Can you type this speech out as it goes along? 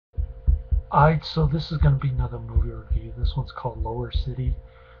So this is going to be another movie review. This one's called Lower City.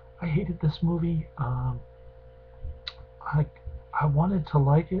 I hated this movie. I I wanted to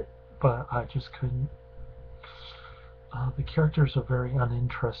like it, but I just couldn't. The characters are very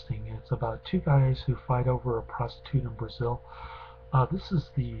uninteresting. It's about two guys who fight over a prostitute in Brazil. This is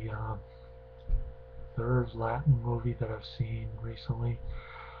the third Latin movie that I've seen recently.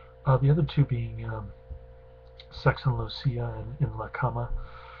 The other two being Sex and Lucia and In La Cama.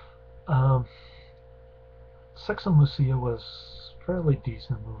 Um, Sex and Lucia was a fairly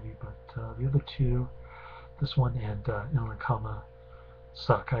decent movie, but the other two, this one and In La Cama,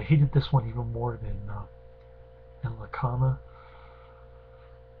 suck. I hated this one even more than In La Cama.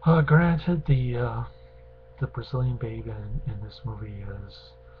 Granted, the Brazilian babe in this movie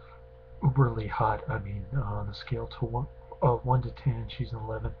is uberly hot. I mean, on a scale to 1 to 10, she's an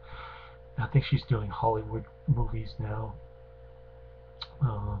 11. I think she's doing Hollywood movies now.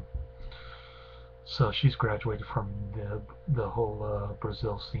 Um, so she's graduated from the whole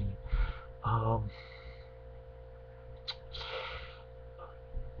Brazil scene. Um,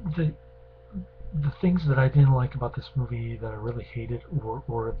 the the things that I didn't like about this movie that I really hated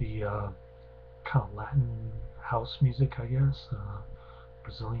were the kind of Latin house music, I guess,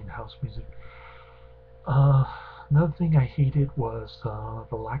 Brazilian house music. Uh, Another thing I hated was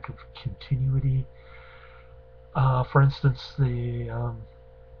the lack of continuity. For instance, the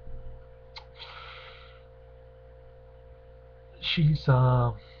she's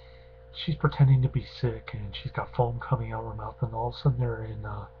she's pretending to be sick and she's got foam coming out of her mouth, and all of a sudden they're in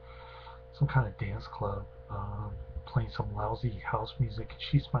some kind of dance club playing some lousy house music, and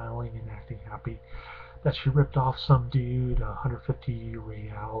she's smiling and acting happy that she ripped off some dude 150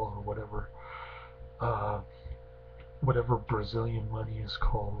 real or uh, whatever Brazilian money is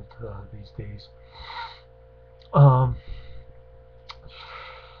called these days. Um,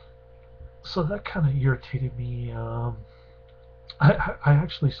 so that kind of irritated me. I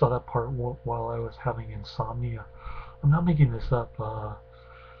actually saw that part while I was having insomnia. I'm not making this up.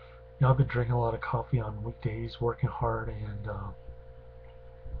 I've been drinking a lot of coffee on weekdays, working hard, and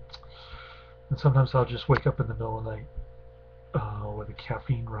sometimes I'll just wake up in the middle of the night with a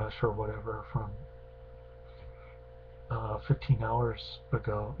caffeine rush or whatever from 15 hours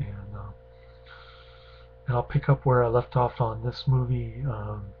ago, and I'll pick up where I left off on this movie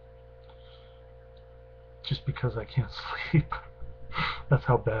just because I can't sleep. That's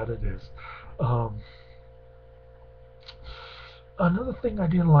how bad it is. Um, Another thing I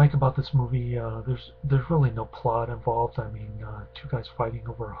didn't like about this movie, there's really no plot involved. I mean, two guys fighting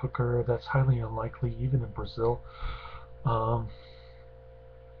over a hooker. That's highly unlikely, even in Brazil. Um,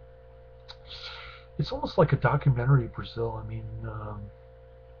 it's almost like a documentary of Brazil. I mean,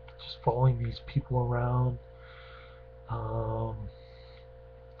 just following these people around, um,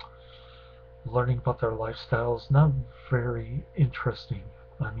 learning about their lifestyles. Not very interesting.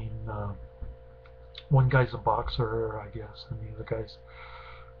 I mean, one guy's a boxer, I guess, and the other guy's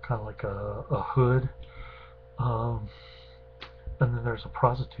kind of like a hood. Um, and then there's a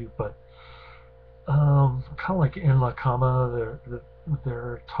prostitute, but kind of like in La Cama,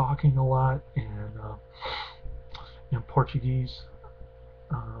 they're talking a lot in Portuguese.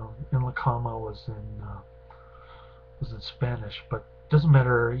 In La Cama was in Spanish, but doesn't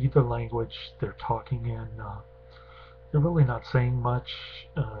matter either language they're talking in. They're really not saying much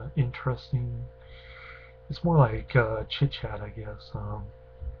interesting. It's more like chit chat, I guess.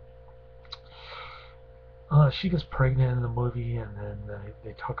 She gets pregnant in the movie, and then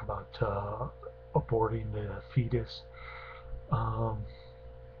they talk about aborting the fetus. Um,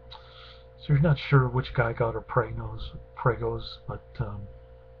 so you're not sure which guy got her pregos, but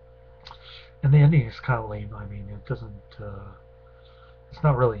and the ending is kind of lame. I mean, it doesn't. It's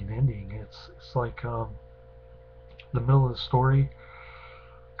not really an ending. It's like the middle of the story,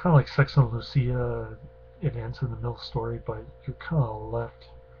 kind of like Sex and Lucia. It ends in the middle of the story, but you're kind of left.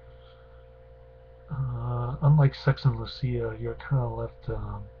 Unlike Sex and Lucia, you're kind of left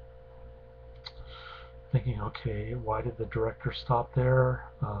thinking, okay, why did the director stop there?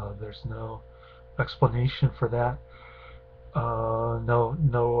 There's no explanation for that.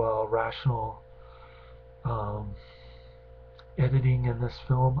 No rational um, editing in this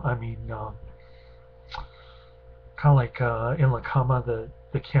film. I mean, kind of like in La Cama,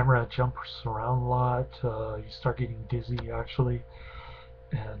 the camera jumps around a lot. You start getting dizzy, actually,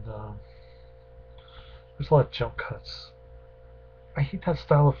 and there's a lot of jump cuts. I hate that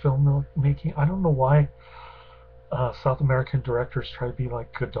style of filmmaking. I don't know why South American directors try to be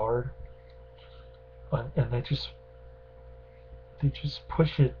like Godard, and they just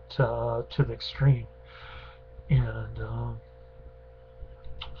push it to the extreme. And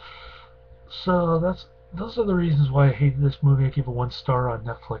So those are the reasons why I hated this movie. I gave it 1 star on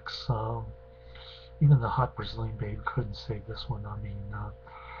Netflix. Even the hot Brazilian babe couldn't save this one. I mean,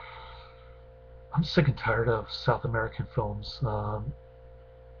 I'm sick and tired of South American films. I'm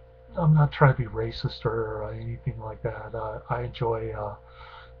not trying to be racist or anything like that. I enjoy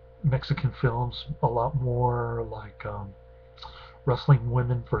Mexican films a lot more, like Wrestling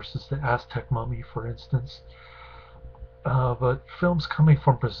Women versus the Aztec Mummy, for instance. But films coming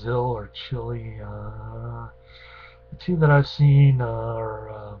from Brazil or Chile, the two that I've seen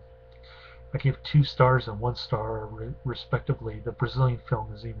are I give 2 stars and 1 star respectively. The Brazilian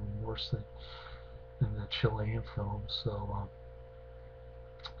film is even worse than the Chilean film. So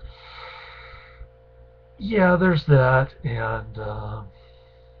yeah, there's that, and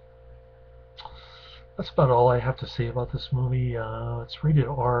that's about all I have to say about this movie. It's rated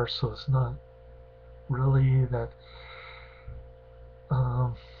R, so it's not really that.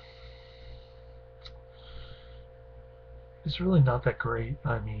 Um, it's really not that great.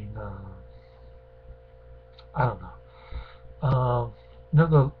 I mean, I don't know.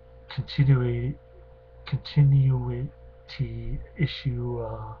 Another continuity continuity issue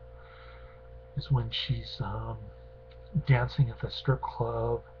is when she's dancing at the strip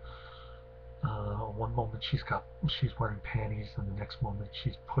club. One moment she's wearing panties, and the next moment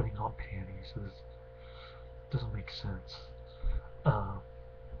she's putting on panties. It doesn't make sense. Uh,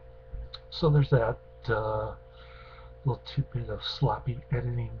 so there's that little tidbit of sloppy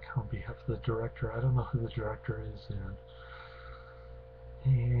editing on behalf of the director. I don't know who the director is,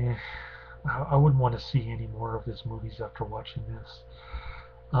 and I wouldn't want to see any more of his movies after watching this.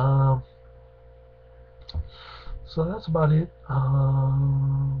 Um, so that's about it. I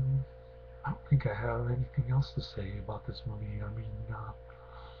don't think I have anything else to say about this movie. I mean,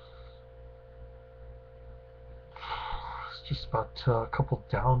 it's just about a couple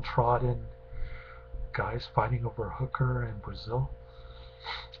downtrodden guys fighting over a hooker in Brazil.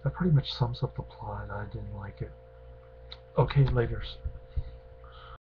 That pretty much sums up the plot. I didn't like it. Okay, laters.